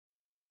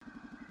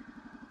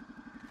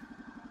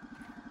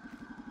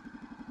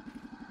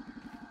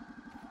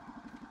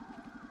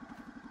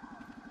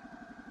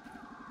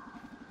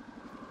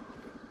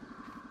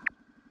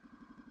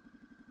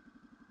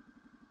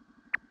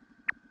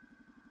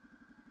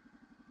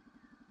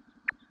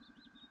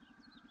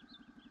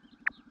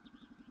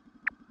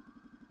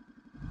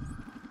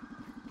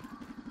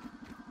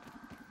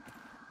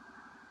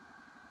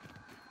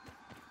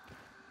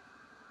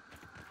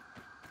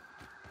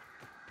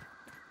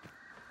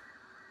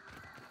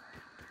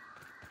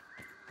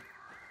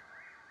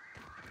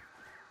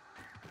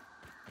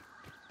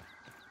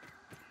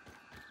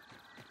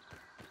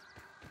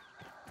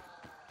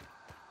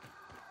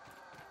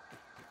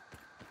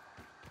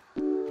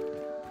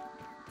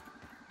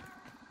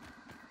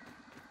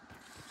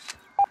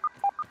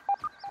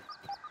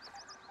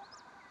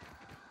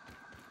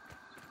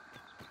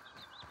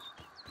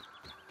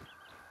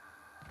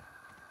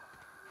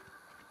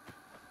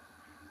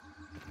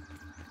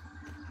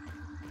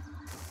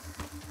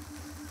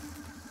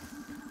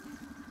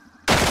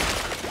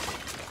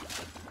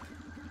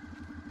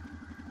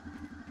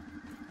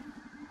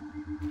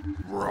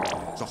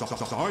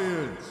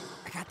Science!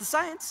 I got the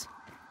science.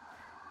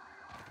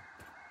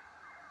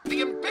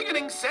 The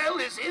embiggening cell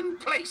is in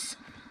place.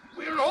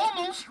 We're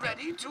almost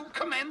ready to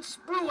commence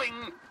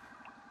brewing.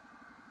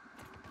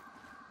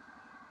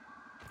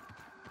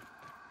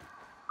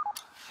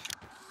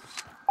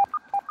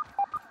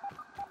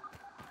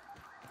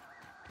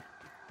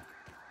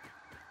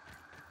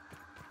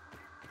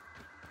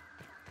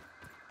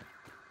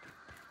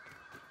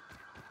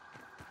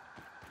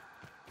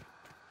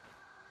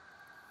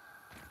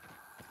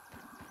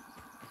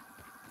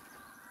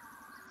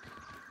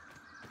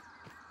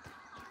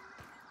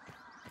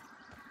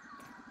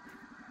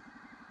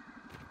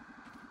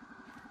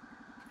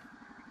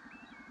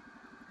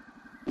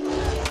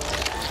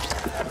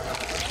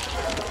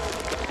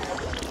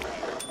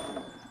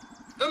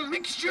 The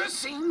mixture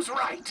seems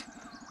right.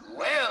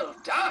 Well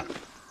done.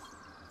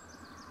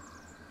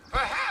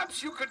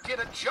 Perhaps you could get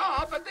a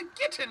job at the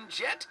Gitten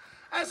Jet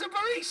as a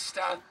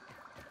barista.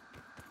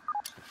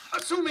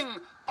 Assuming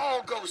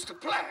all goes to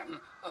plan,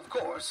 of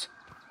course.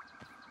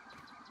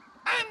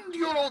 And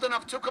you're old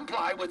enough to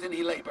comply with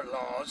any labor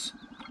laws.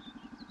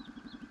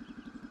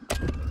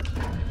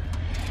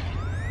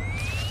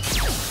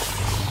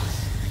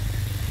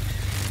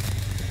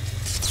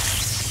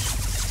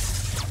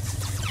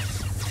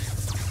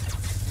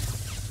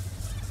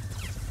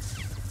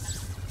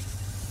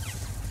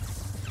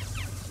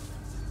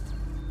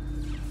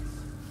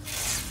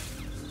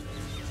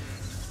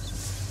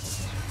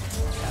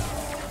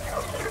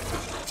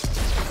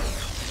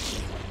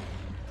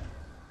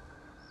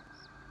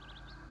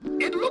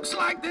 It looks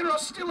like there are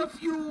still a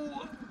few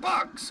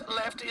bugs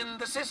left in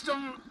the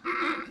system.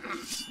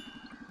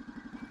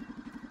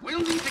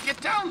 We'll need to get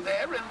down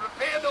there and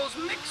repair those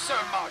mixer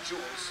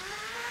modules.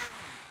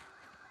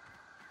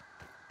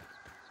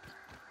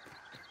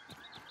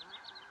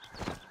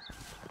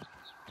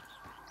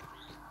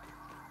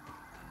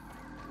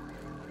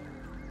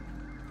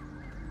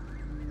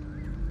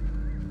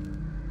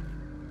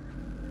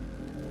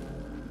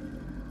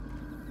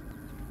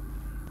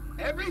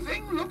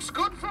 Everything looks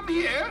good from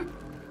here.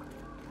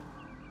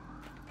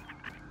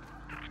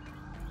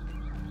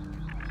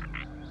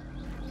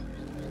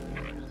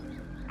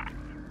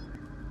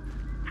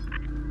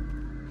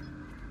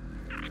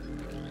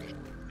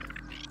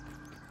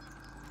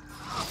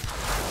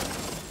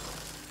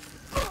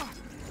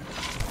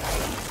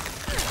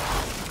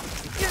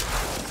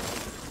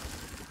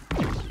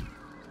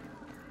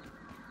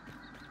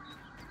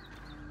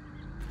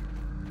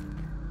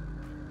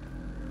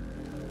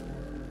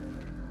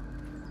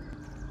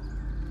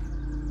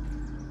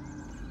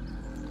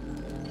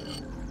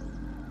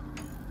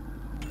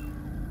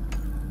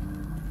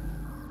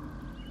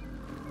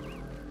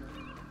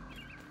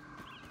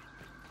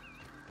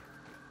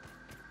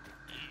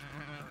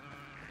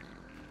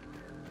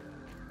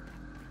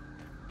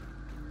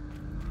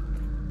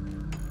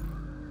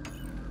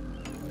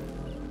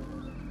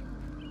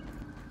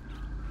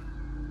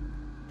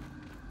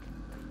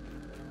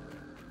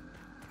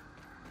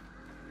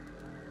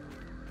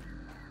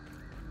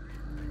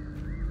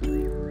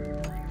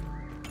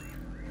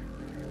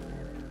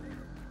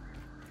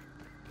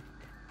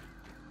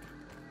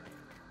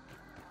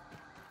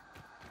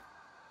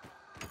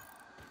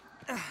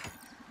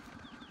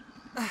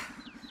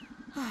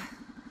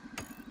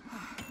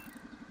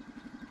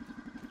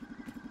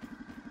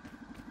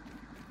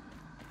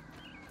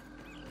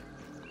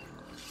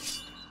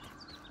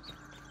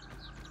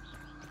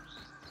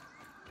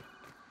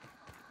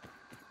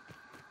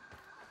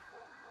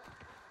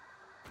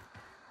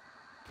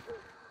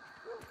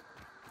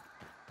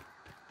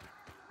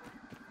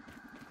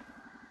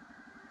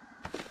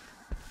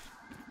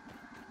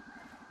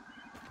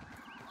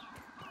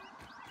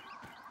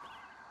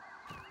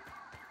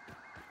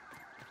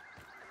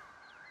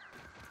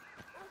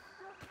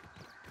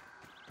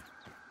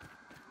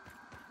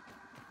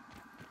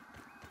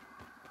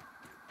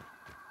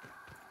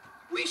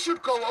 We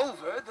should go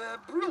over the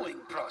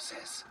brewing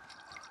process.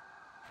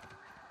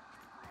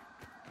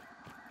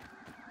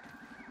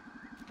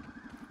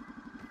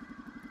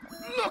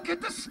 Look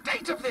at the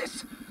state of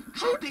this!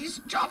 Trudy's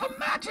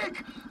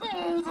Java-matic!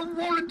 Oh, the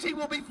warranty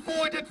will be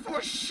voided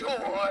for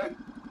sure!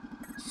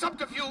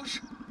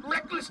 Subterfuge,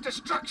 reckless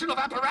destruction of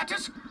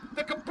apparatus,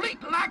 the complete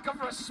lack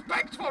of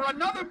respect for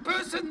another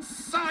person's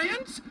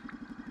science?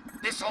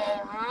 This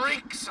all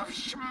reeks of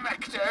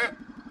schmecter.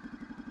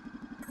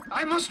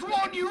 I must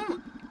warn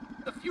you,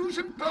 the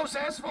fusion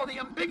process for the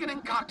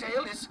embiggening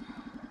cocktail is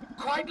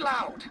quite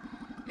loud.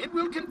 It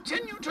will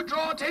continue to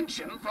draw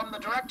attention from the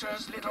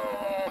director's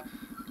little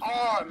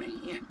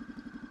army.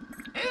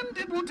 And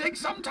it will take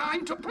some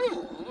time to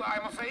brew,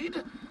 I'm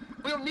afraid.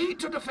 We'll need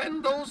to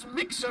defend those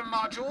mixer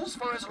modules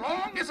for as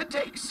long as it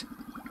takes.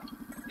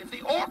 If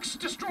the orcs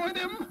destroy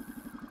them,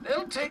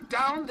 they'll take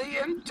down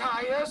the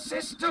entire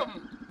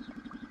system.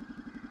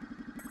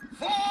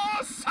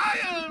 For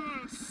science!